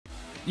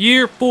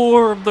Year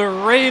 4 of the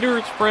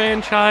Raiders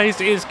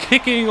franchise is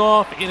kicking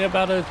off in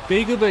about as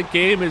big of a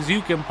game as you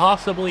can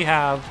possibly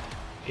have.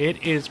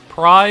 It is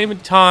prime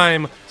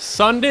time,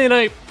 Sunday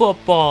Night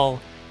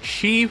Football.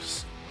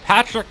 Chiefs,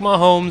 Patrick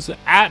Mahomes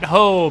at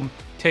home,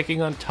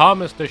 taking on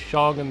Thomas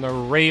DeShong and the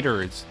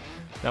Raiders.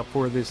 Now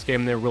for this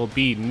game there will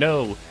be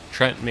no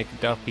Trent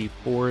McDuffie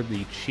for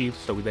the Chiefs,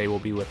 so they will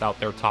be without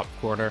their top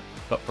corner.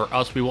 But for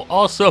us, we will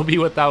also be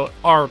without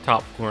our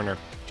top corner.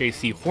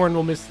 JC Horn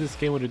will miss this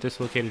game with a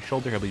dislocated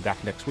shoulder. He'll be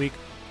back next week.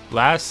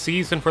 Last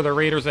season for the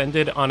Raiders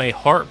ended on a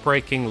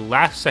heartbreaking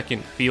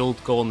last-second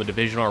field goal in the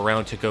divisional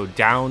round to go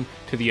down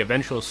to the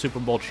eventual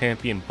Super Bowl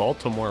champion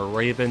Baltimore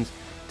Ravens.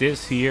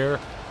 This year,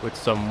 with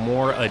some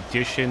more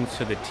additions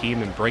to the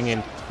team and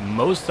bringing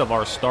most of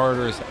our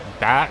starters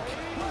back,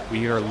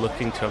 we are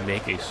looking to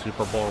make a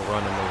Super Bowl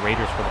run, and the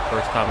Raiders, for the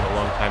first time in a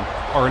long time,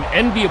 are an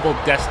enviable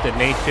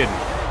destination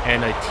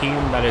and a team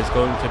that is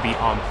going to be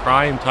on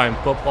primetime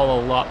football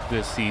a lot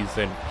this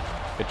season.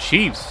 The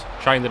Chiefs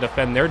trying to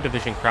defend their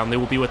division crown. They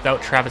will be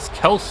without Travis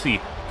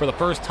Kelce for the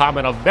first time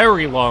in a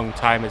very long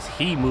time as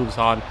he moves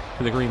on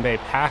to the Green Bay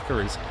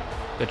Packers.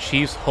 The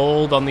Chiefs'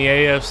 hold on the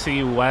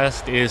AFC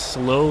West is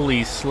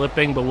slowly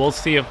slipping, but we'll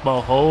see if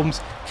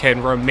Mahomes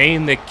can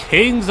remain the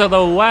kings of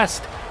the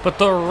West. But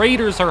the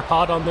Raiders are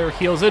hot on their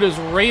heels. It is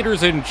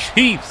Raiders and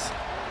Chiefs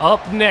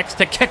up next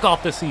to kick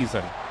off the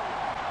season.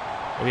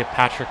 We have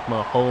Patrick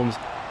Mahomes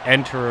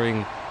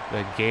entering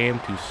the game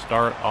to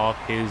start off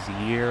his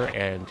year,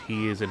 and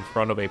he is in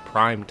front of a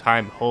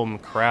prime-time home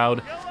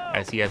crowd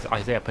as he has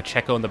Isaiah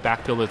Pacheco in the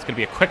backfield. It's going to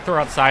be a quick throw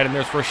outside, and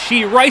there's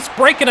Rashee Rice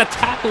breaking a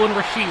tackle, and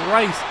Rashee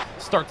Rice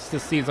starts the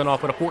season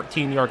off with a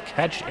 14-yard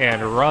catch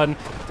and run.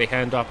 They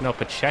hand off now.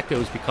 Pacheco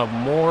has become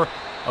more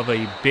of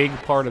a big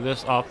part of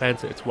this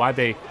offense. It's why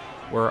they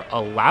were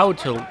allowed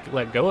to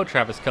let go of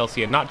Travis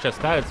Kelce, and not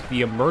just that, it's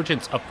the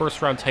emergence of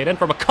first-round tight end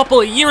from a couple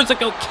of years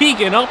ago,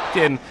 Keegan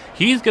Upton.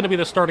 He's going to be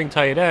the starting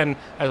tight end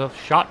as a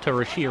shot to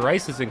Rashee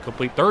Rice is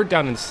incomplete. 3rd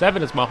down and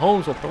 7 as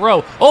Mahomes will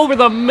throw over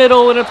the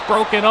middle, and it's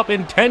broken up,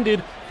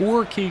 intended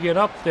for Keegan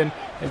Upton.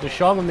 And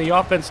DeShong and the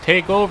offense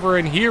take over,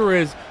 and here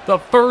is the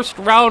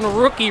first-round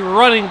rookie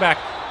running back,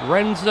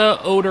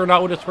 Renza Oder,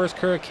 not with his first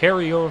career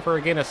carry, over for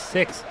a gain of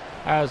 6.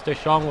 As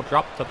DeShong will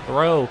drop the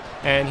throw,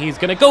 and he's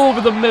going to go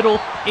over the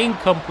middle,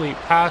 incomplete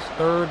pass,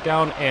 3rd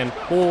down and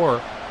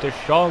 4.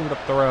 DeShong the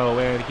throw,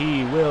 and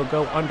he will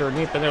go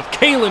underneath, and there's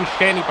Kalen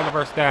Shanny for the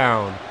first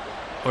down.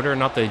 Oder,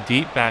 not the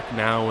deep back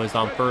now, is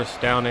on 1st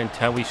down and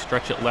 10. We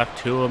stretch it left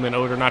to him, and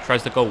Oder not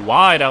tries to go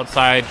wide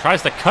outside,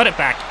 tries to cut it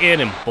back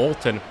in, and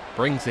Bolton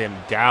brings him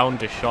down.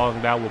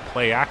 DeShong now will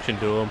play action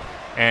to him,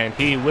 and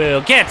he will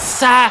get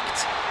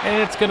sacked.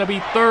 And it's going to be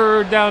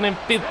 3rd down and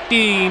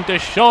 15.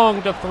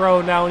 DeShong to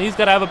throw now, and he's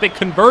going to have a big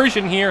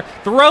conversion here.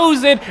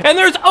 Throws it, and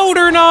there's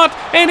Odernot,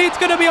 and it's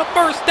going to be a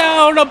 1st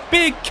down, a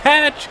big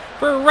catch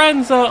for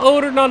Renza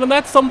Odernot, and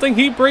that's something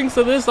he brings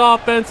to this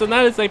offense, and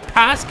that is a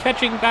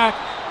pass-catching back.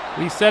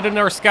 We said in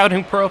our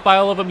scouting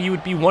profile of him he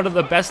would be one of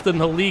the best in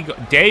the league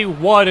day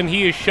one, and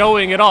he is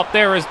showing it off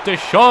there as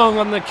DeShong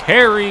on the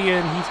carry,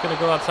 and he's going to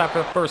go outside for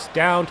the 1st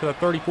down to the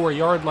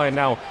 34-yard line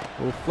now.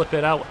 We'll flip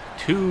it out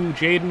to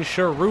Jaden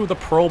Sharu, the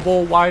Pro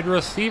Bowl wide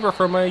receiver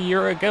from a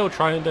year ago,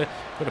 trying to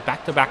go to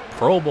back-to-back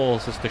Pro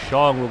Bowls as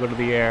DeShong will go to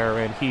the air,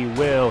 and he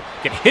will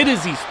get hit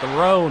as he's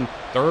thrown.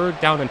 3rd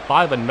down and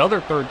 5,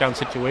 another 3rd down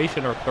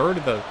situation, or 3rd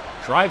of the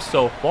drive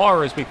so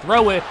far as we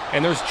throw it,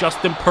 and there's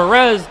Justin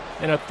Perez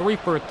and a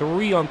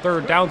 3-for-3 on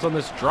 3rd downs on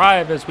this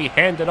drive as we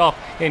hand it off.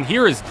 And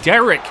here is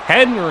Derrick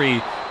Henry.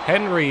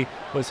 Henry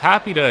was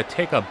happy to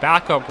take a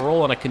backup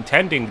role on a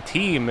contending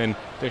team, and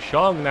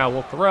DeShong now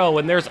will throw,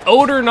 and there's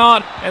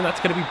Odernot, and that's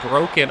going to be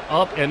broken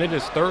up, and it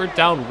is 3rd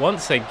down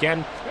once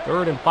again.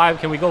 3rd and 5.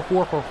 Can we go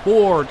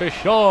 4-for-4?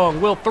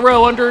 DeShong will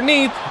throw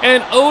underneath,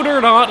 and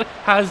Odernot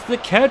has the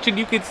catch, and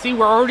you can see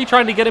we're already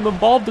trying to get him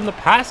involved in the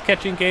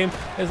pass-catching game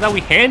as now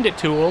we hand it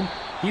to him.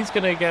 He's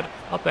going to get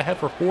up ahead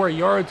for 4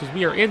 yards as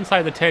we are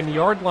inside the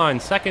 10-yard line.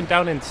 2nd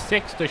down and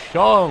 6.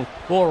 DeShong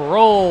will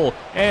roll,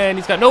 and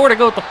he's got nowhere to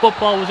go with the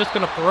football. Was just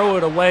going to throw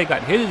it away.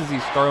 Got hit as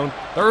he's thrown.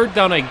 3rd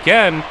down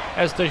again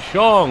as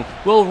DeShong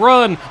will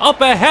run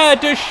up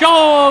ahead.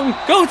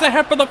 DeShong goes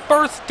ahead for the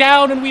 1st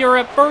down, and we are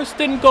at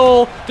 1st and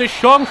goal.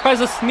 DeShong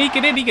tries to sneak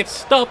it in. He gets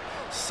stuffed.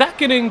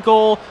 2nd and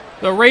goal.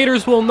 The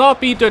Raiders will not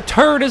be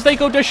deterred as they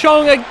go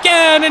DeShong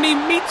again, and he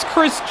meets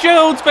Chris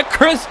Jones, but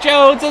Chris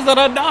Jones isn't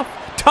enough.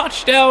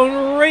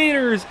 Touchdown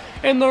Raiders,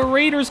 and the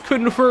Raiders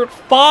convert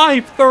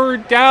 5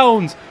 3rd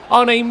downs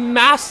on a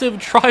massive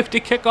drive to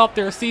kick off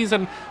their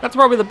season. That's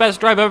probably the best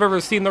drive I've ever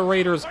seen the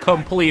Raiders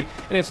complete,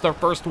 and it's their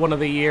first one of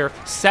the year.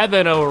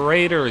 7-0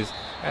 Raiders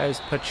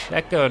as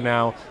Pacheco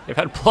now. They've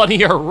had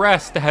plenty of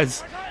rest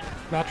as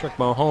Patrick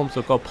Mahomes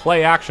will go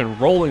play action,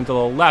 rolling to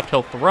the left.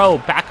 He'll throw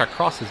back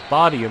across his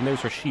body, and there's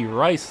Rashee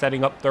Rice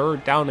setting up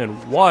 3rd down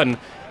and 1.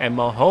 And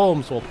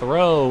Mahomes will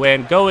throw,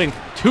 and going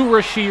to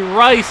Rashee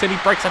Rice, and he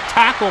breaks a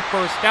tackle,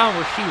 1st down.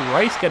 Rashee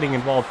Rice getting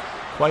involved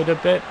quite a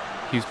bit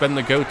He's been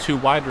the go-to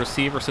wide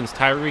receiver since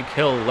Tyreek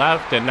Hill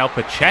left, and now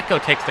Pacheco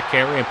takes the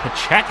carry, and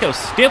Pacheco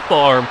stiff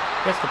arm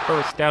gets the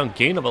first down.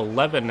 Gain of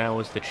 11 now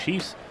as the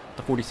Chiefs,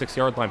 the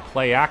 46-yard line,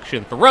 play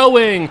action,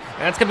 throwing, and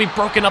that's going to be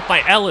broken up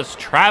by Ellis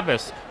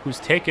Travis, who's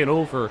taken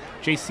over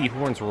J.C.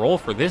 Horn's role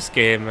for this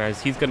game,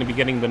 as he's going to be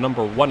getting the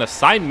number 1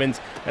 assignment,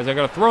 as they're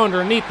going to throw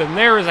underneath, and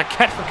there is a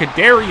catch for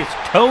Kadarius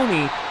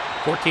Toney.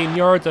 14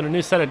 yards and a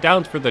new set of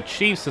downs for the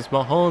Chiefs, as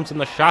Mahomes in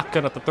the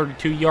shotgun at the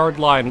 32-yard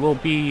line will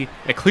be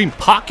a clean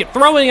pocket,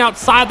 throwing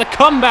outside the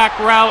comeback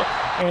route,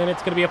 and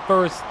it's going to be a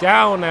first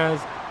down as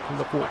from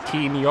the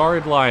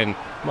 14-yard line.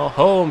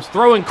 Mahomes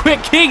throwing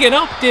quick, Keegan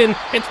Upton,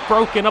 it's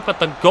broken up at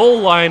the goal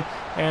line,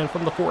 and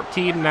from the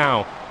 14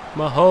 now,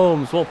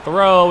 Mahomes will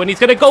throw, and he's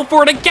going to go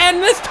for it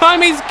again. This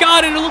time he's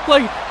got it. It looked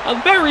like a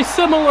very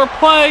similar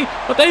play,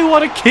 but they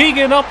wanted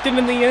Keegan Upton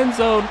in the end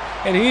zone,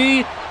 and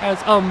he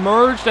has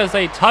emerged as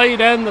a tight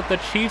end that the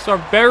Chiefs are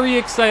very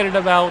excited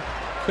about.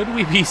 Could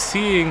we be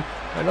seeing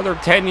another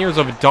 10 years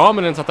of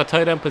dominance at the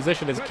tight end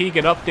position as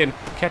Keegan Upton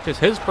catches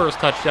his first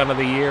touchdown of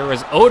the year,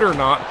 as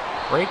Odernaut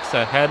breaks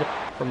ahead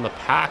from the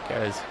pack,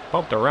 as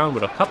bumped around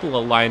with a couple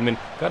of linemen,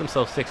 got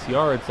himself 6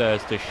 yards,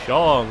 as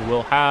Deshaun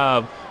will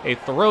have a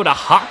throw to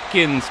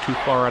Hopkins, too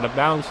far out of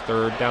bounds,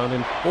 3rd down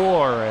and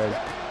 4, as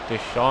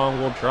Deshaun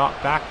will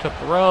drop back to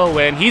throw,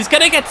 and he's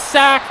going to get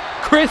sacked.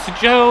 Chris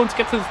Jones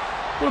gets his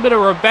little bit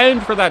of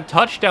revenge for that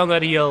touchdown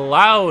that he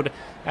allowed,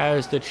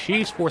 as the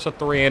Chiefs force a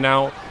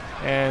 3-and-out,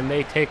 and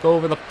they take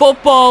over the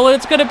football, and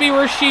it's going to be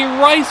Rashee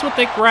Rice with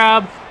the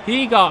grab.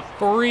 He got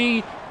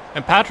 3,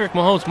 and Patrick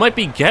Mahomes might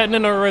be getting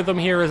in a rhythm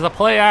here as a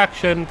play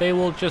action. They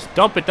will just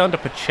dump it down to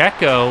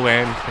Pacheco,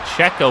 and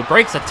Pacheco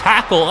breaks a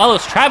tackle.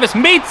 Ellis Travis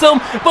meets him,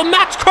 but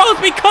Max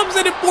Crosby comes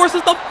in and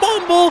forces the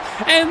fumble,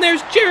 and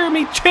there's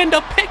Jeremy Chin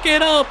to pick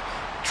it up.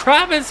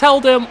 Travis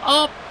held him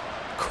up,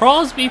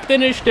 Crosby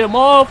finished him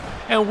off,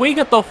 and we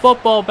get the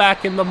football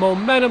back, and the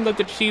momentum that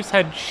the Chiefs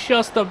had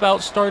just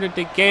about started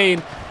to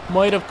gain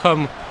might have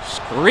come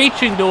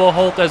screeching to a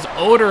halt, as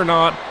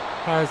Odernaut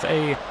has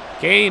a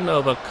gain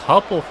of a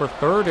couple for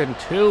 3rd and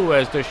 2,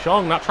 as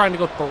Deshaun not trying to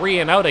go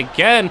 3-and-out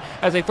again,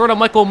 as they throw to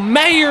Michael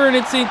Mayer, and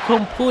it's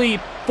incomplete.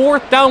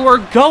 4th down, we're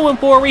going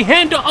for it. We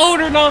hand to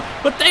Odernaut,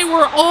 but they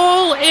were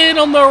all in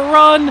on the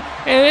run,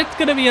 and it's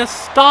going to be a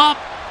stop.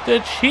 The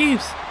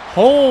Chiefs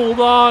hold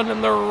on,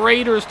 and the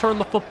Raiders turn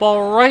the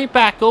football right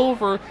back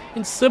over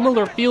in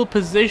similar field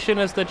position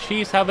as the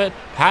Chiefs have it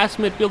past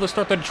midfield to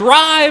start the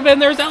drive, and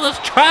there's Ellis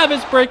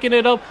Travis breaking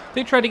it up.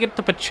 They try to get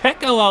to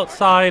Pacheco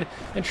outside,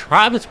 and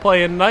Travis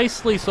playing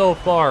nicely so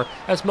far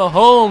as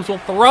Mahomes will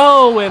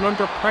throw, and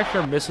under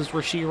pressure misses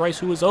Rashee Rice,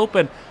 who was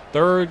open.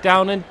 3rd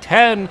down and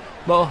 10.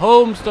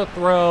 Mahomes to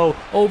throw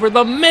over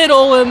the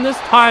middle, and this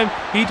time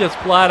he just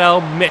flat out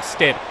missed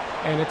it.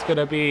 And it's going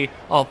to be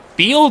a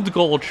field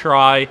goal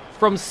try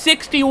from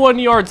 61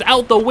 yards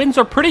out. The winds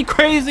are pretty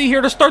crazy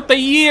here to start the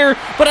year,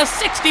 but a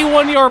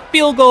 61-yard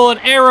field goal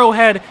at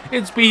Arrowhead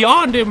is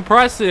beyond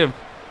impressive.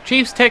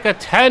 Chiefs take a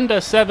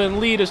 10-7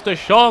 lead as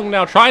Deshaun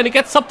now trying to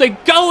get something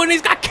going.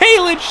 He's got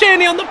Kalen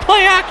Shanny on the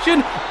play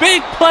action.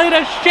 Big play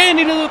to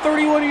Shanny to the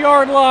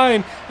 31-yard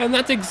line. And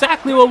that's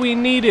exactly what we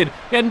needed.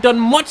 We hadn't done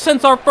much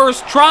since our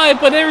first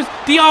drive, but there's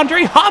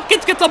DeAndre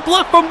Hopkins gets a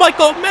block from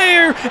Michael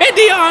Mayer. And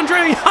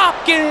DeAndre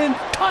Hopkins,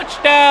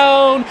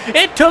 touchdown.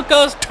 It took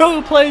us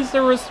 2 plays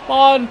to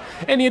respond.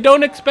 And you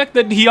don't expect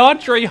the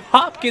DeAndre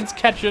Hopkins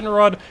catch and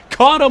run.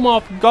 Caught him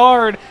off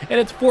guard. And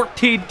it's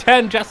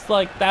 14-10 just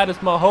like that as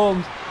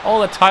Mahomes.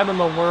 All the time in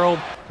the world.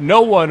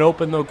 No one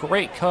open though.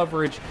 Great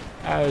coverage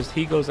as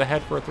he goes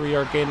ahead for a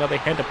 3-yard gain. Now they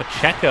hand to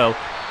Pacheco.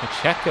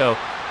 Pacheco,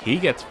 he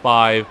gets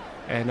 5.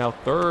 And now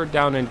 3rd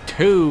down and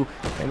 2.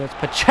 And it's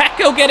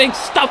Pacheco getting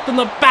stuffed in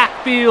the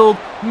backfield.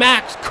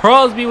 Max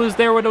Crosby was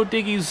there with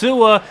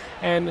Odigizua.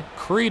 And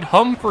Creed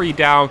Humphrey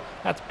down.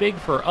 That's big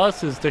for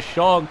us as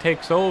Deshaun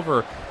takes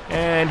over.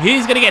 And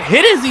he's going to get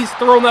hit as he's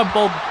throwing that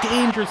ball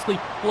dangerously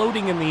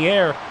floating in the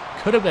air.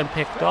 Could have been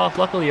picked off.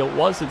 Luckily, it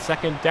wasn't.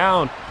 2nd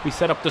down. We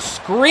set up the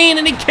screen,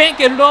 and he can't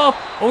get it off.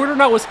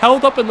 Odernaut was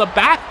held up in the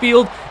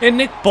backfield, and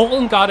Nick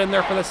Bolton got in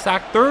there for the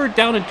sack. 3rd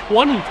down and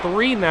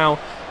 23 now,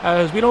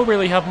 as we don't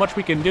really have much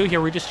we can do here.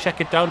 We just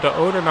check it down to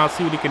Odernaut,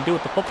 see what he can do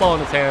with the football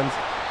in his hands.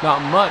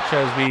 Not much,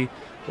 as we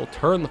will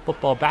turn the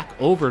football back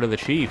over to the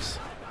Chiefs.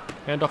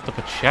 Hand off to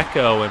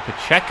Pacheco, and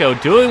Pacheco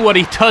doing what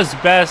he does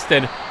best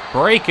and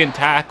breaking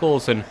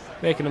tackles and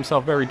making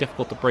himself very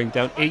difficult to bring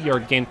down.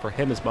 8-yard gain for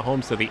him as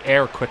Mahomes to the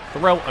air. Quick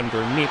throw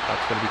underneath.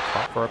 That's going to be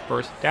caught for a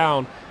 1st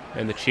down.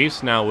 And the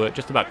Chiefs now with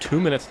just about 2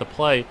 minutes to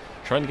play,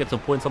 trying to get some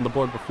points on the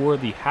board before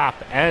the half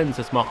ends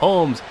as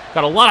Mahomes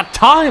got a lot of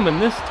time,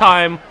 and this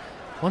time,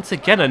 once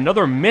again,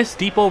 another miss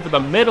deep over the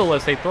middle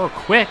as they throw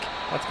quick.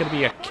 That's going to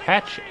be a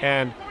catch,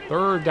 and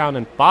 3rd down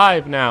and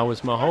 5 now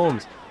as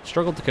Mahomes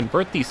struggled to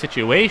convert these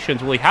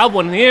situations. Will he have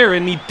one here?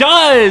 And he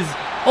does!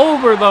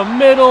 Over the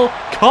middle,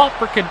 caught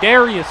for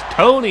Kadarius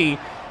Toney.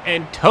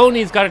 And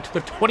Toney's got it to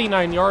the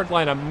 29-yard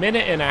line, 1.5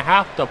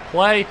 minutes to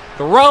play.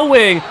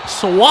 Throwing,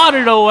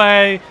 swatted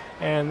away.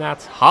 And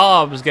that's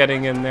Hobbs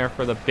getting in there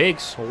for the big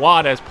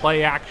swat as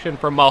play action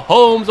from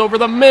Mahomes over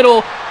the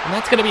middle. And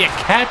that's going to be a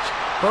catch,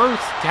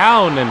 first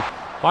down. And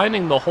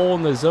finding the hole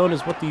in the zone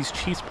is what these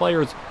Chiefs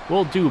players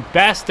will do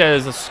best,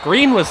 as a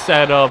screen was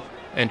set up.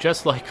 And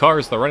just like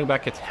ours, the running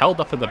back gets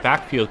held up in the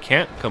backfield,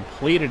 can't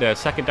complete it as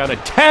second down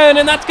and 10,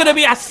 and that's going to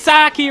be a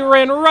sack. He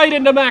ran right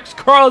into Max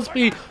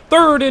Crosby.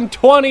 3rd and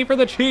 20 for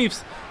the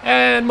Chiefs.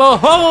 And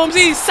Mahomes,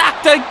 he's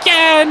sacked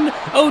again.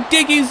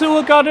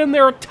 Odigizua got in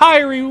there.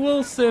 Tyree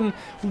Wilson,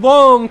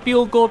 long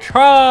field goal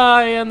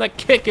try, and the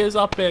kick is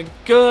up and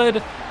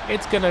good.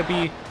 It's going to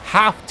be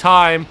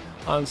halftime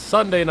on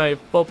Sunday Night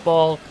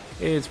Football.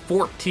 It is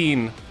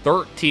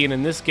 14-13,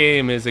 and this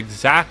game is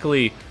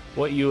exactly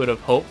what you would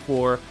have hoped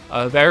for.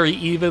 A very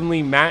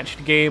evenly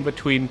matched game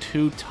between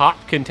two top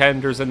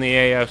contenders in the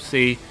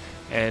AFC,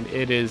 and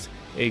it is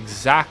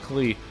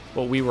exactly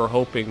what we were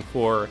hoping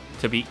for,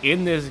 to be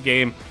in this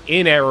game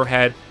in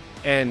Arrowhead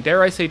and,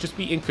 dare I say, just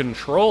be in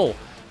control.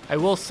 I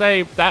will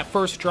say that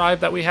first drive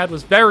that we had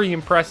was very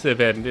impressive,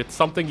 and it's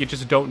something you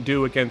just don't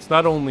do against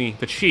not only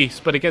the Chiefs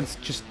but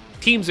against just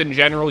teams in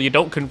general. You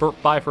don't convert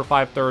 5 for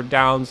 5 third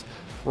downs.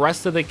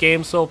 Rest of the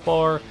game so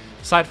far,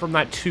 aside from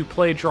that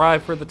 2-play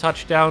drive for the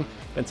touchdown,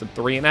 been some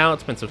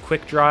 3-and-outs, been some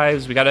quick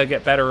drives. We got to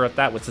get better at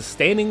that with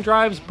sustaining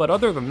drives, but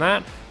other than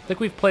that, I think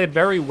we've played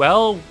very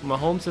well.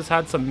 Mahomes has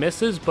had some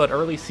misses, but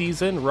early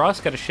season, Russ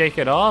got to shake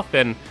it off,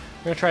 and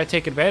we're going to try to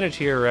take advantage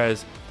here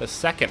as the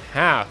second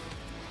half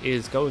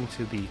is going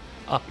to be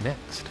up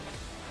next.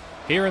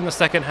 Here in the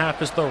second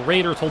half, as the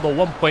Raiders hold a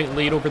 1-point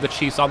lead over the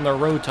Chiefs on the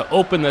road to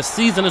open the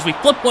season, as we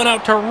flip one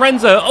out to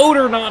Renza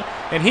Odernaut,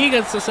 and he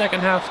gets the second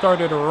half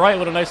started right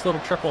with a nice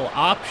little triple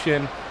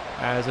option,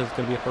 as it's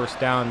going to be a first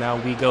down.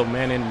 Now we go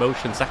man in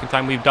motion. Second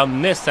time we've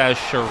done this, as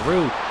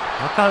Sharu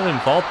not got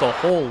involved a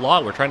whole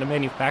lot. We're trying to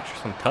manufacture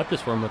some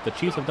touches for him, but the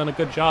Chiefs have done a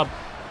good job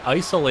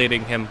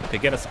isolating him to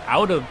get us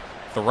out of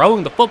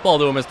throwing the football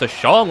to him, as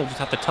Deshaun will just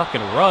have to tuck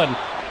and run.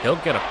 He'll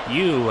get a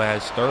few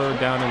as 3rd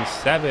down and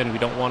 7. We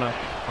don't want to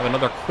have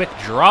another quick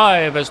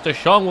drive, as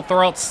Deshaun will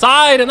throw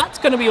outside, and that's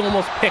going to be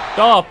almost picked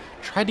off.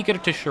 Tried to get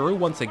it to Sharu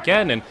once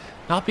again, and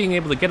not being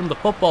able to get him the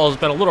football has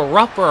been a little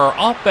rough for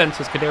our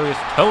offense, as Kadarius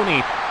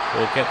Toney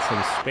will get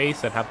some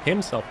space and have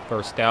himself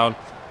first down.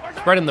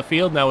 Spread in the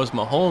field now as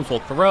Mahomes will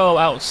throw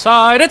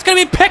outside. It's going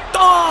to be picked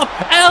off!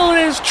 And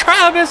it is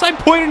Travis. I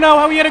pointed out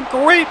how he had a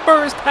great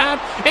first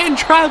half, and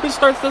Travis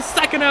starts the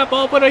second half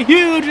off with a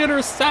huge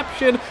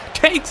interception.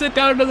 Takes it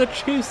down to the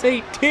Chiefs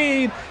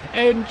 18,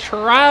 and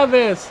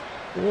Travis,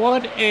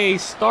 what a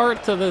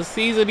start to the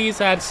season he's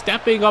had,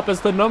 stepping up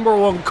as the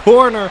 #1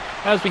 corner,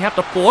 as we have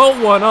to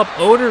float one up.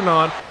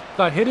 Odernaut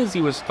got hit as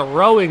he was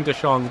throwing,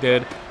 Deshaun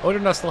did.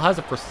 Odernaut still has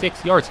it for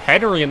 6 yards.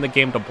 Henry in the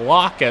game to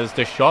block, as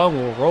Deshaun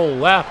will roll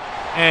left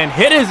and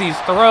hit as he's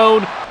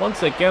thrown.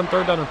 Once again,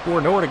 3rd down and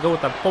 4, nowhere to go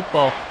with that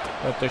football.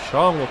 But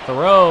Deshaun will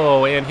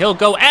throw, and he'll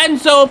go end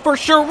zone for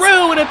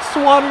Sharu, and it's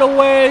swatted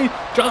away.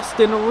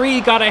 Justin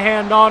Reed got a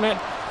hand on it,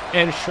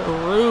 and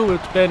Sharu,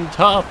 it's been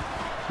tough.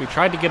 We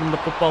tried to get him the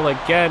football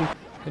again.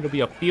 It'll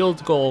be a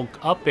field goal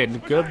up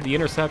and good. The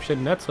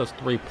interception nets us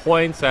 3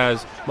 points,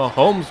 as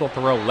Mahomes will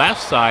throw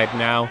left side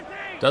now.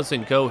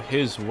 Doesn't go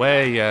his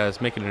way, as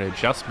making an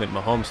adjustment.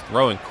 Mahomes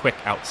throwing quick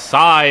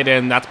outside,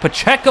 and that's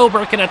Pacheco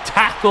breaking a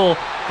tackle.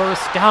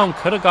 First down,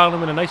 could have gotten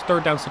him in a nice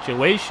 3rd down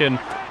situation.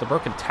 The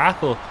broken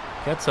tackle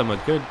gets him a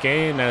good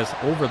gain, as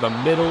over the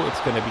middle, it's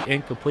going to be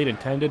incomplete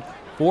intended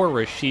for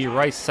Rashee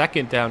Rice.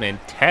 2nd down and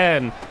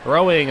 10,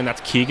 throwing, and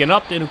that's Keegan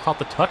Upton, who caught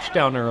the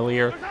touchdown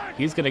earlier.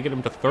 He's going to get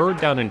him to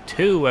 3rd down and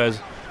 2, as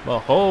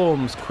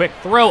Mahomes, quick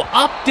throw.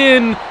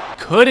 Upton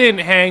couldn't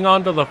hang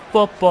on to the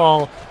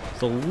football.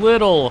 It's a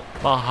little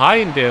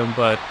behind him,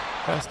 but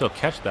can still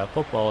catch that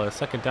football at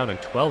 2nd down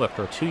and 12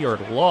 after a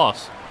 2-yard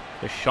loss.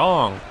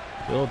 Deshaun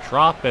will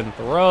drop and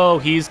throw.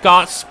 He's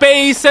got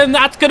space, and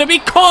that's going to be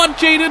caught.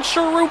 Jaden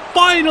Sharu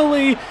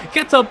finally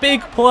gets a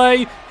big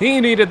play.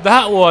 He needed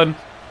that one.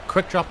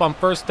 Quick drop on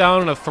first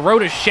down and a throw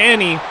to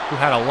Shanny, who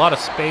had a lot of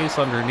space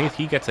underneath.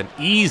 He gets an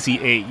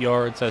easy 8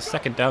 yards as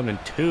 2nd down and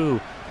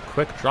 2.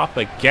 Quick drop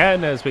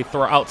again as we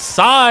throw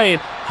outside.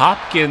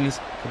 Hopkins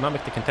could not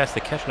make the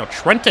contested catch. Now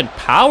Trenton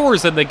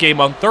Powers in the game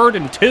on 3rd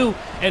and 2.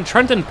 And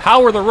Trenton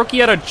Power, the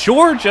rookie out of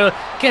Georgia,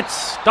 gets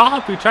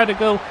stopped. We tried to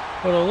go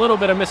with a little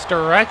bit of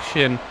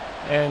misdirection,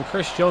 and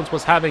Chris Jones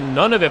was having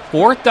none of it.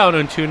 4th down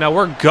and 2. Now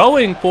we're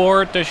going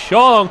for it.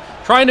 Deshaun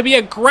trying to be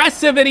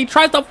aggressive, and he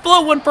tries to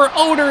float one for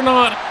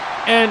Odernaut.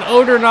 And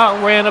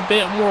Odernaut ran a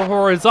bit more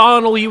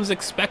horizontal. He was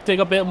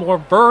expecting a bit more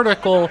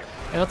vertical.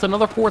 And that's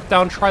another 4th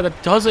down try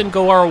that doesn't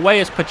go our way,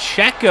 as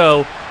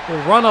Pacheco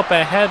will run up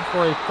ahead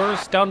for a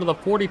first down to the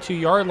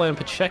 42-yard line.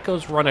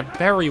 Pacheco's running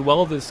very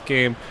well this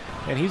game,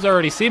 and he's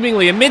already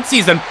seemingly in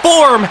midseason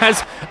form,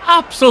 has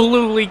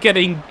absolutely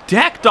getting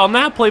decked on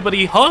that play, but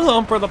he hung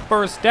on for the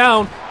first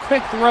down.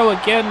 Quick throw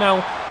again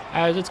now,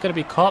 as it's going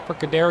to be caught for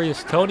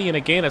Kadarius Toney, and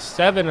a gain of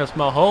 7 as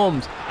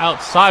Mahomes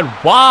outside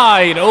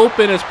wide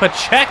open as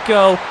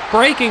Pacheco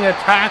breaking a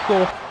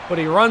tackle, but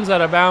he runs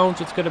out of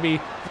bounds. It's going to be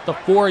at the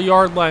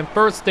 4-yard line.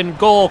 1st and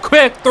goal.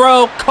 Quick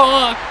throw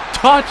caught.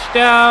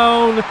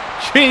 touchdown,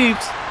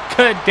 Chiefs,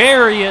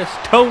 Kadarius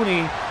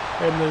Toney,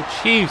 and the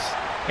Chiefs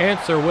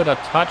answer with a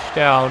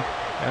touchdown,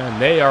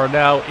 and they are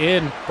now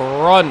in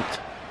front.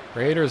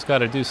 Raiders got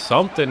to do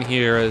something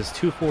here as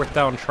 2 4th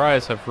down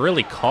tries have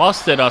really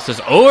costed us as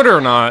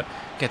Odernaut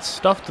gets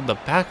stuffed in the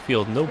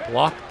backfield. No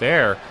block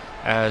there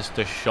as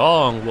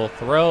Deshaun will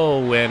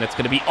throw, and it's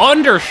going to be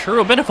under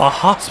Shrew. A bit of a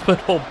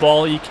hospital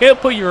ball. You can't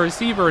put your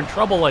receiver in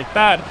trouble like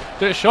that.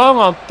 Deshaun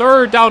on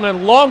 3rd down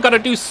and long. Got to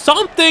do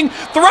something.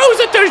 Throws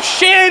it to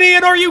Shanny,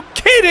 and are you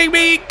kidding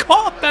me? He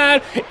caught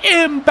that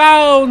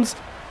inbounds.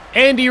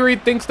 Andy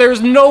Reid thinks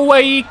there's no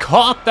way he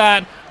caught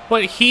that,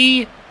 but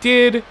he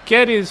did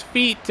get his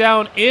feet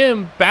down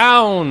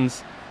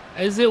inbounds,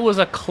 as it was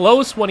a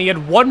close one. He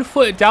had 1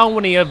 foot down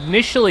when he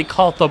initially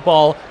caught the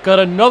ball, got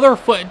another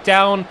foot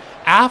down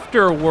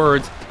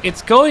afterwards.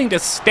 It's going to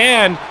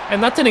stand,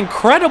 and that's an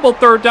incredible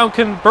 3rd down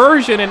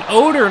conversion, and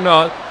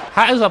Odernaut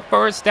has a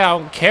 1st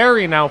down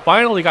carry now.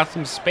 Finally got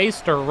some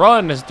space to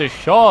run as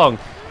Deshaun,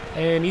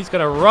 and he's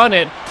going to run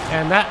it,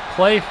 and that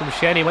play from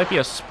Shanny might be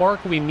a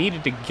spark we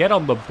needed to get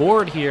on the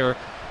board here,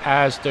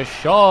 as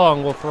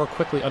Deshaun will throw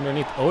quickly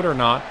underneath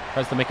Odernaut.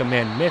 Tries to make a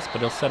man miss,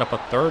 but he'll set up a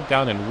 3rd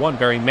down and 1.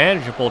 Very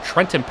manageable.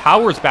 Trenton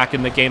Power's back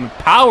in the game.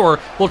 Power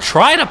will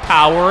try to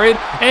power it,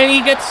 and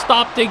he gets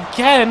stopped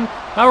again.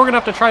 Now we're going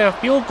to have to try a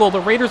field goal. The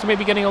Raiders may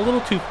be getting a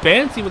little too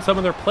fancy with some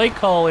of their play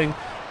calling,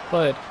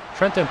 but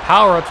Trenton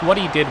Power, that's what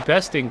he did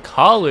best in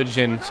college,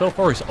 and so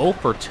far he's 0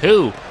 for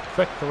 2.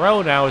 Quick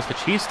throw now as the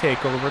Chiefs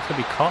take over. It's going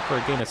to be caught for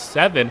a gain of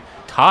 7.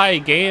 Tie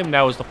game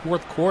now as the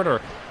 4th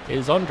quarter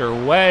is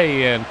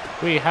underway, and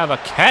we have a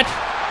catch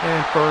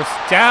and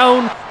 1st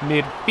down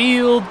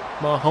midfield.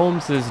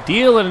 Mahomes is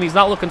dealing, and he's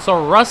not looking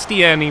so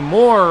rusty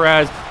anymore,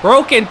 as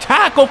broken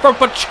tackle from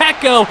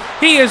Pacheco.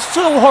 He is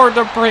so hard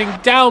to bring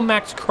down.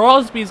 Max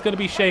Crosby's going to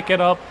be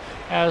shaken up,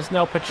 as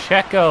now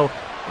Pacheco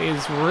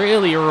is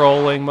really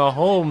rolling.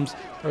 Mahomes,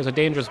 there's a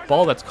dangerous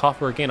ball that's caught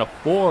for a gain of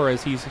 4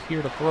 as he's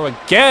here to throw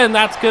again.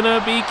 That's going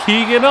to be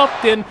Keegan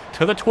Upton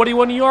to the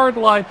 21-yard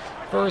line.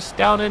 1st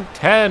down and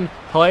 10.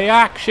 Play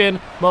action.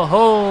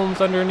 Mahomes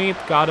underneath.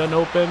 Got an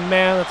open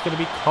man. That's going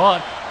to be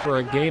caught for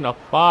a gain of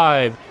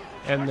 5.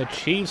 And the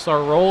Chiefs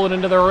are rolling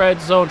into the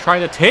red zone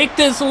trying to take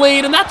this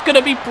lead. And that's going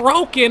to be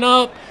broken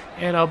up.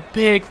 And a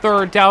big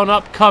 3rd down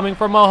upcoming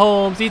from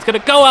Mahomes. He's going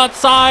to go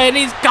outside. And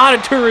he's got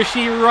it to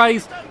Rashee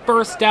Rice.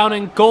 1st down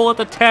and goal at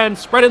the 10.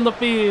 Spreading the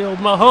field.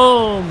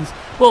 Mahomes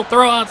will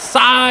throw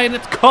outside.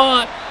 It's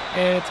caught.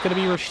 And it's going to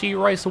be Rashee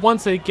Rice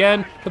once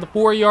again to the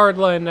 4-yard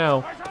line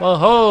now.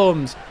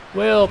 Mahomes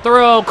will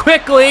throw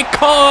quickly.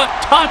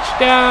 Caught.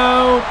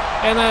 Touchdown.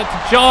 And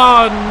that's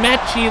John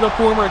Mechie, the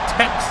former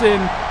Texan,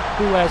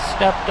 who has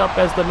stepped up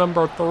as the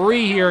number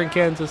 3 here in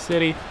Kansas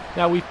City.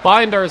 Now we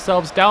find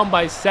ourselves down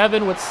by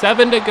 7 with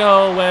 7 to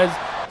go, as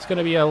it's going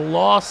to be a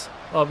loss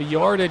of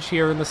yardage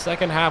here in the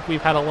second half.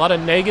 We've had a lot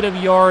of negative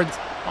yards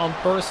on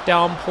 1st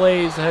down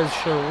plays, as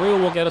Sharu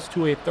will get us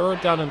to a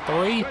 3rd down and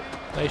 3.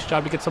 Nice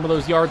job to get some of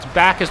those yards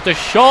back as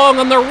Deshaun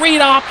on the read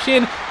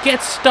option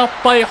gets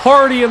stuffed by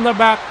Hardy in the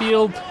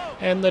backfield,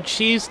 and the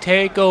Chiefs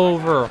take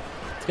over.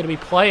 It's going to be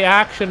play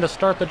action to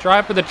start the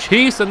drive for the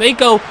Chiefs, and they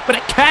go, but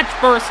a catch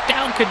 1st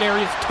down,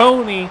 Kadarius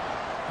Toney.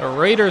 The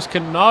Raiders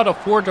cannot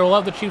afford to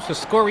allow the Chiefs to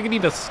score. We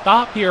need to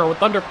stop here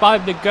with under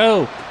 5 to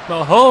go.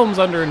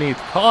 Mahomes underneath,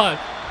 caught,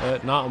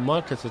 but not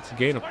much as it's a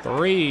gain of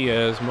 3,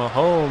 as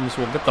Mahomes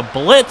will get the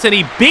blitz, and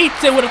he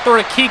beats it with a throw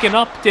to Keegan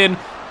Upton.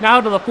 Now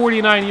to the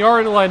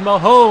 49-yard line.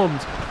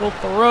 Mahomes will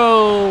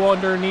throw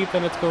underneath,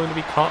 and it's going to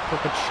be caught for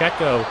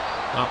Pacheco.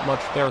 Not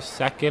much there.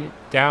 2nd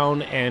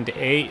down and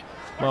 8.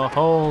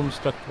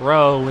 Mahomes to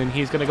throw, and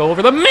he's going to go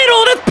over the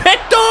middle, and it's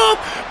picked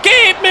off!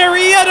 Gabe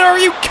Marietta, are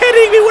you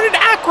kidding me? What an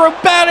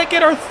acrobatic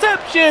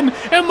interception!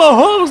 And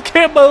Mahomes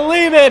can't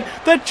believe it!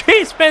 The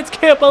Chiefs fans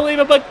can't believe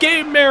it, but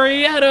Gabe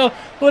Marietta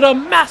with a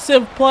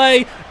massive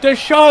play.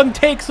 Deshaun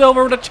takes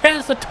over with a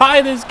chance to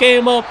tie this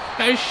game up,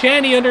 as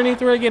Shanny underneath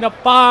for a gain of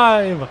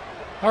 5.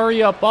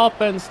 Hurry up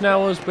offense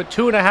now is but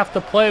 2.5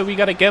 to play. We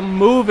got to get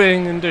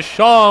moving, and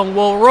Deshaun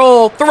will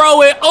roll,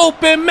 throw it,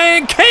 open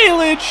man,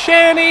 Caleb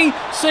Shanny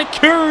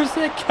secures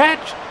the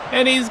catch,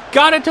 and he's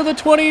got it to the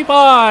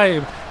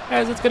 25,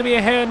 as it's going to be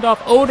a handoff.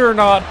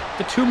 Odernaut,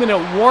 the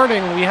 2-minute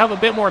warning. We have a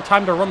bit more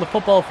time to run the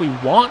football if we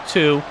want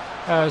to,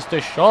 as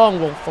Deshaun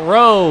will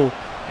throw,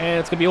 and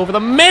it's going to be over the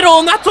middle,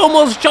 and that's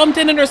almost jumped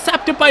in,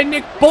 intercepted by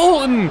Nick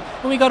Bolton.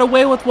 And we got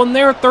away with one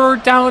there.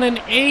 3rd down and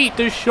 8.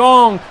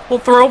 Deshaun will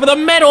throw over the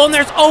middle, and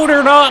there's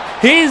Odernaut.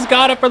 He's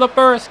got it for the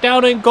 1st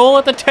down and goal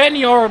at the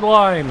 10-yard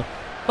line.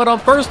 But on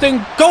 1st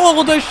and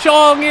goal,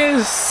 Deshaun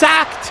is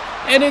sacked,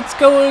 and it's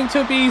going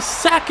to be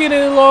 2nd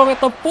and long at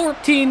the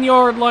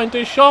 14-yard line.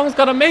 Deshaun's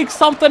got to make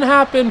something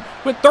happen.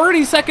 With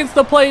 30 seconds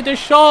to play,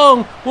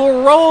 Deshaun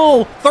will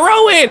roll,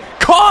 throw it,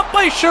 caught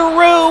by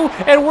Sharu,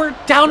 and we're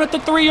down at the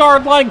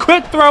 3-yard line.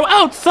 Quick throw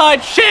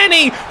outside,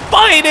 Shanny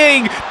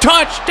fighting,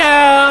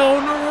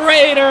 touchdown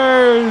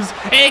Raiders,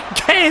 and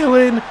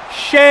Kalen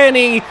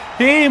Shanny,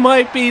 he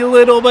might be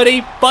little, but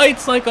he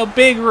fights like a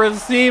big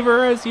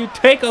receiver. As you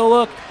take a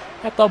look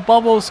at the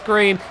bubble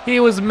screen. He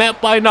was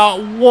met by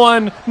not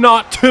one,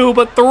 not two,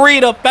 but three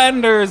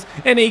defenders,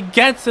 and he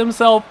gets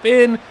himself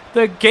in.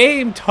 The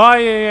game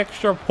tying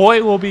extra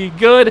point will be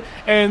good,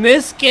 and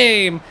this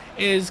game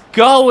is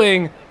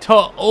going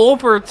to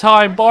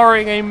overtime,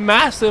 barring a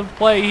massive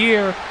play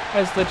here,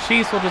 as the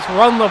Chiefs will just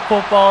run the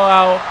football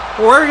out.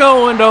 We're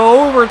going to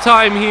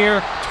overtime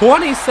here,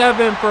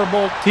 27 for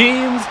both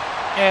teams,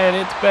 and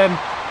it's been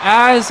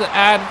as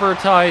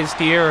advertised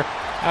here,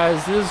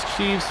 as this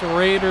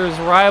Chiefs-Raiders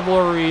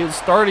rivalry is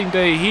starting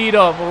to heat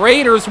up.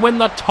 Raiders win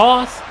the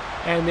toss,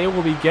 and they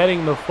will be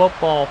getting the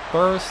football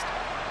first.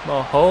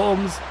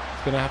 Mahomes is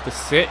going to have to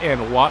sit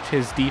and watch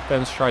his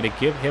defense try to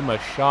give him a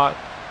shot.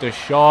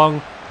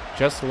 Deshaun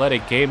just led a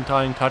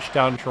game-tying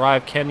touchdown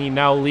drive. Can he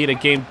now lead a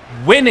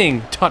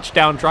game-winning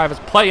touchdown drive as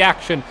play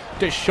action?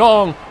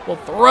 Deshaun will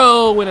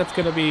throw, and it's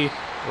going to be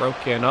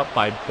broken up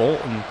by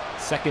Bolton.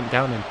 Second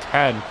down and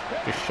 10.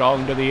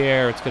 Deshaun to the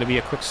air. It's going to be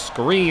a quick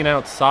screen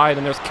outside,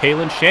 and there's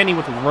Kalen Shanny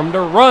with room to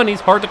run.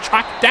 He's hard to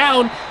track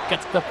down.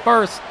 Gets the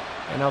first.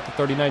 And out the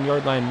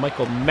 39-yard line,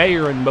 Michael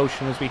Mayer in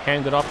motion as we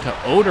hand it off to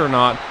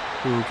Odernaut,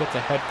 who gets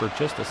ahead for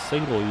just a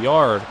single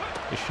yard.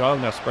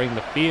 Deshaun now spraying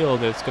the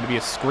field. It's going to be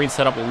a screen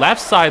set up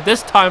left side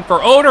this time for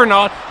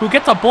Odernaut, who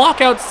gets a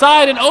block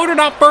outside, and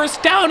Odernaut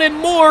first down and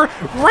more.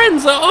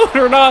 Renza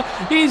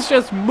Odernaut, he's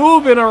just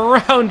moving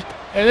around.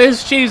 And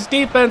this Chiefs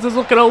defense is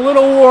looking a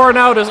little worn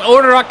out as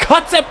Odernaut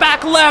cuts it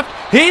back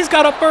left. He's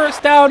got a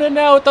first down, and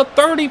now at the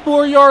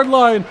 34-yard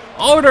line,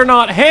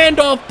 Odernaut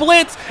handoff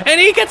blitz,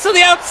 and he gets to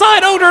the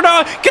outside.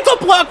 Odernaut gets a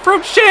block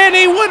from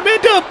Shanny. One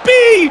man to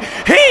B.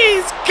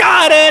 He's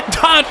got it.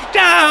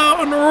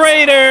 Touchdown,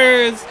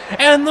 Raiders.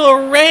 And the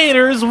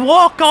Raiders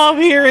walk off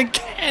here in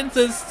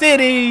Kansas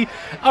City.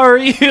 Are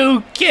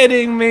you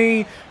kidding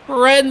me?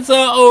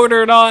 Renza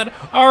Odernaut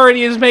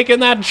already is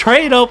making that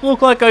trade-up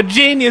look like a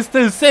genius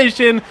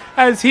decision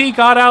as he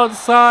got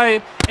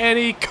outside and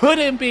he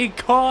couldn't be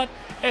caught.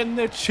 And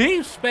the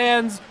Chiefs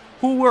fans,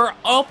 who were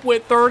up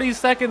with 30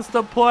 seconds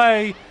to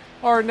play,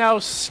 are now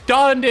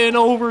stunned in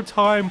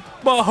overtime.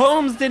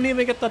 Mahomes didn't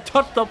even get to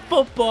touch the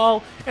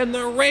football, and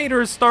the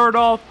Raiders start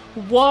off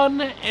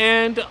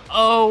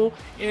 1-0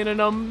 in an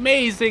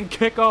amazing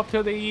kickoff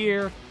to the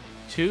year.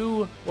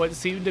 Two what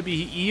seemed to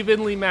be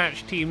evenly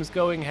matched teams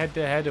going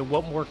head-to-head, and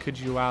what more could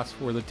you ask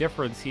for? The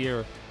difference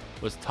here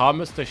was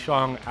Thomas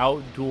Deshaun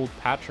outdueled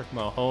Patrick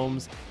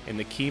Mahomes. In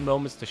the key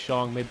moments,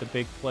 Deshaun made the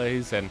big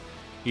plays, and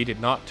he did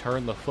not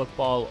turn the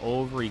football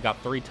over. He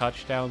got 3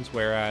 touchdowns,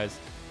 whereas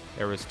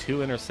there was 2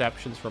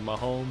 interceptions from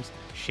Mahomes.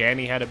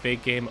 Shanny had a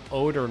big game.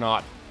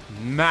 Odernaut,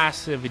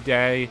 massive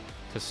day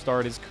to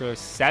start his career.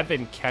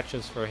 7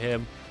 catches for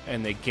him,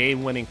 and the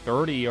game-winning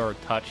 30-yard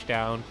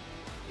touchdown.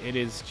 It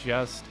is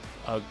just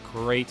a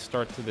great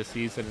start to the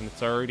season, and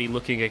it's already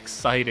looking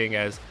exciting.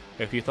 As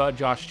if you thought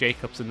Josh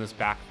Jacobs in this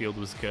backfield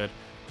was good,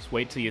 just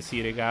wait till you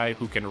see a guy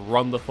who can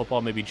run the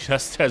football maybe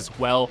just as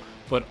well,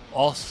 but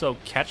also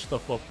catch the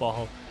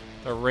football.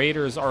 The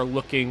Raiders are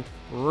looking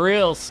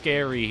real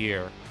scary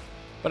here.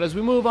 But as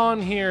we move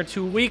on here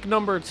to week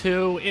number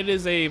 2, it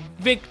is a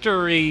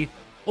victory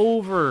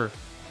over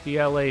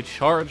the LA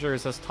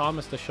Chargers as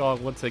Thomas Deshaun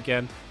once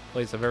again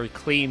plays a very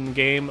clean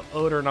game.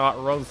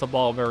 Odernaut runs the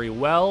ball very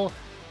well.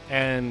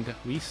 And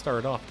we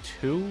start off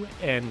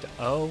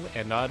 2-0,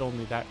 and not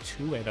only that,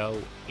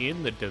 2-0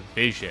 in the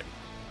division,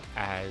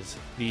 as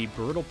the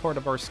brutal part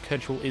of our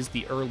schedule is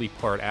the early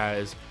part,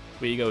 as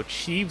we go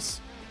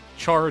Chiefs,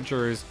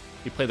 Chargers,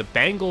 we play the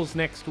Bengals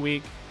next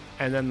week,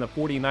 and then the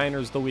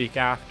 49ers the week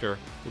after.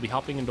 We'll be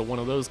hopping into one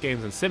of those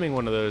games and simming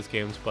one of those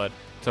games, but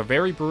it's a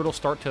very brutal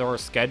start to our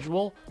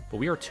schedule, but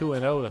we are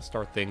 2-0 to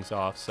start things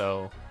off,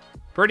 so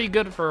pretty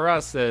good for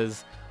us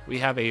as we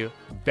have a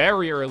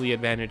very early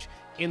advantage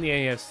in the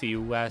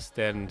AFC West,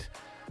 and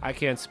I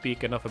can't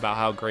speak enough about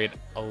how great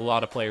a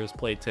lot of players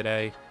played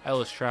today.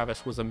 Ellis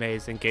Travis was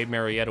amazing. Gabe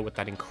Marietta with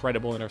that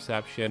incredible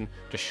interception.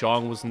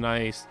 Deshaun was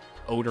nice.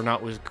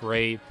 Odernaut was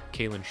great.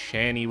 Kalen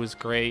Shanny was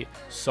great.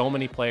 So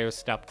many players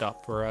stepped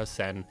up for us,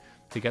 and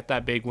to get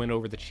that big win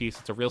over the Chiefs,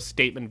 it's a real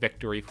statement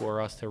victory for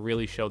us to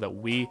really show that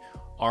we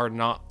are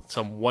not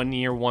some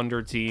one-year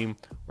wonder team.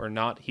 We're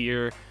not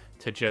here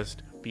to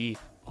just be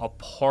a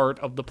part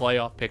of the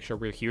playoff picture.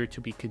 We're here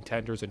to be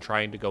contenders and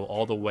trying to go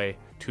all the way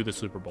to the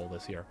Super Bowl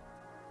this year.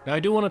 Now, I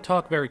do want to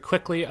talk very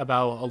quickly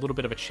about a little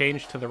bit of a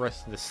change to the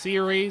rest of the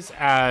series,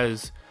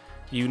 as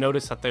you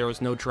notice that there was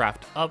no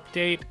draft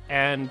update,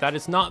 and that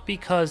is not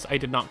because I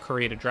did not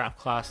create a draft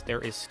class.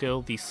 There is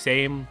still the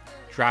same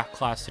draft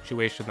class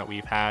situation that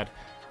we've had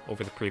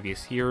over the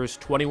previous years.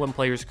 21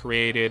 players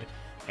created,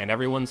 and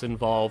everyone's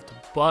involved,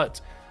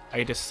 but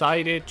I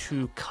decided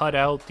to cut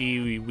out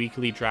the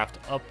weekly draft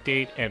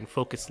update and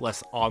focus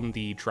less on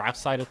the draft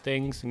side of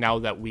things now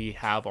that we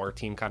have our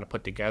team kind of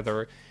put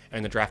together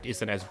and the draft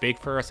isn't as big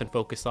for us, and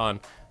focus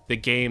on the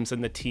games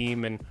and the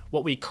team and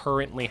what we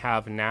currently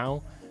have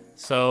now.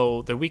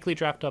 So the weekly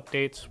draft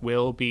updates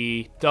will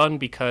be done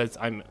because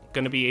I'm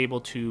going to be able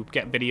to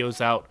get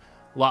videos out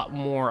a lot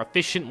more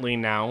efficiently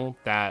now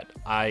that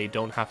I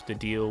don't have to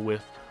deal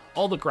with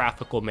all the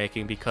graphical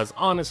making, because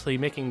honestly,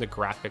 making the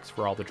graphics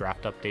for all the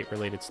draft update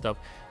related stuff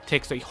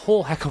takes a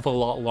whole heck of a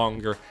lot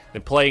longer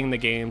than playing the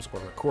games or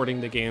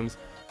recording the games.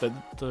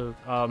 The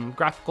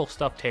graphical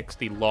stuff takes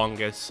the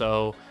longest,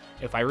 so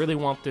if I really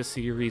want this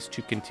series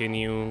to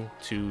continue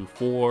to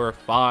 4,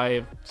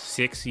 5,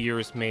 6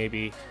 years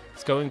maybe,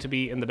 it's going to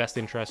be in the best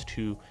interest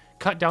to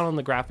cut down on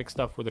the graphic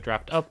stuff for the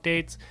draft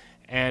updates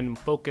and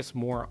focus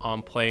more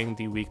on playing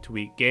the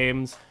week-to-week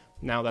games.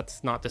 Now,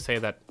 that's not to say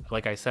that,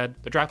 like I said,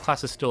 the draft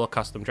class is still a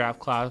custom draft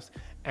class,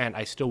 and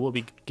I still will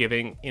be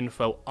giving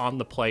info on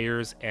the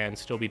players and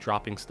still be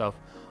dropping stuff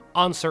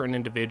on certain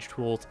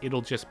individuals.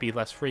 It'll just be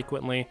less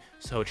frequently,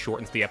 so it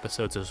shortens the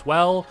episodes as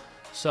well.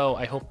 So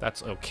I hope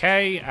that's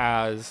okay,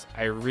 as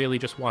I really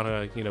just want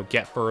to,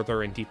 get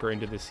further and deeper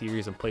into this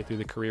series and play through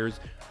the careers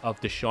of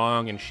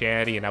Deshaun and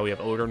Shaddy, and now we have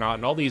Odernaut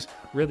and all these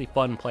really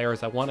fun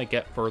players. I want to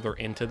get further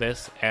into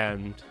this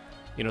and,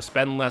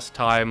 spend less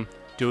time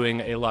doing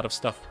a lot of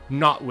stuff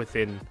not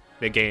within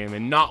the game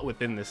and not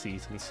within the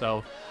season.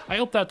 So I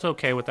hope that's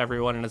okay with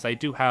everyone, and as I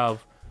do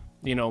have,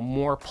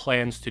 more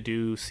plans to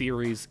do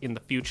series in the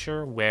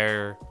future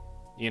where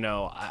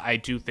I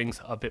do things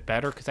a bit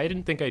better, because I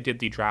didn't think I did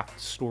the draft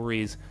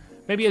stories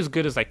maybe as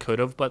good as I could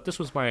have, but this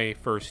was my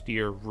first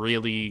year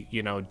really,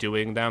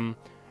 doing them.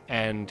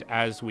 And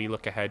as we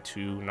look ahead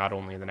to not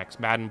only the next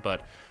Madden,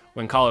 but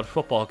when college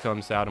football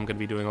comes out, I'm going to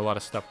be doing a lot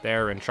of stuff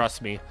there. And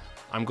trust me,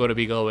 I'm going to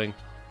be going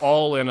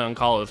all in on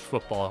college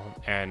football.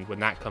 And when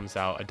that comes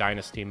out, a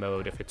dynasty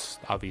mode, if it's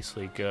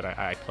obviously good,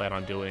 I plan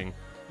on doing,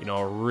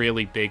 a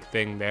really big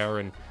thing there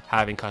and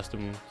having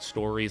custom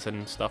stories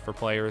and stuff for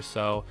players.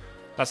 So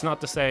that's not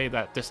to say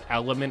that this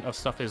element of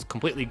stuff is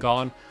completely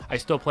gone. I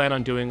still plan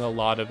on doing a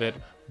lot of it,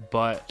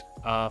 but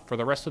for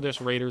the rest of this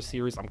Raiders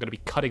series, I'm going to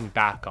be cutting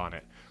back on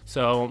it.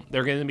 So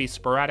there are going to be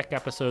sporadic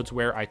episodes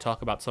where I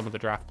talk about some of the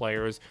draft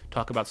players,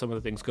 talk about some of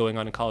the things going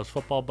on in college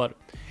football, but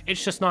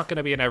it's just not going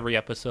to be an every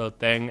episode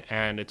thing,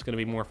 and it's going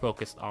to be more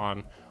focused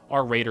on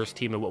our Raiders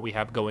team and what we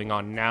have going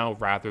on now,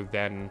 rather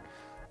than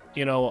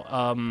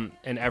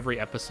an every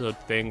episode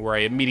thing where I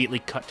immediately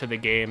cut to the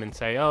game and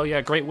say, oh yeah,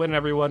 great win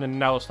everyone, and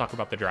now let's talk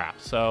about the draft.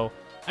 So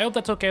I hope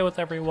that's okay with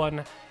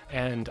everyone,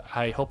 and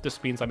I hope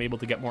this means I'm able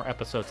to get more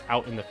episodes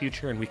out in the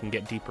future and we can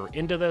get deeper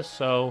into this.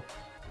 So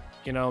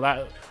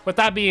that, with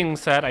that being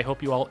said, I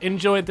hope you all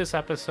enjoyed this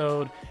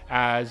episode.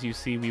 As you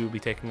see, we will be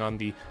taking on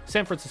the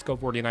San Francisco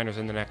 49ers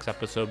in the next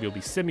episode. We'll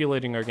be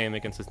simulating our game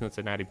against the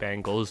Cincinnati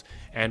Bengals,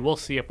 and we'll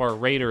see if our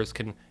Raiders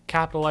can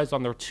capitalize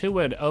on their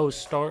 2-0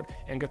 start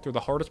and get through the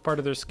hardest part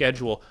of their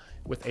schedule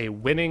with a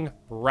winning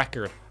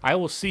record. I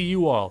will see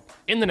you all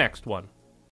in the next one.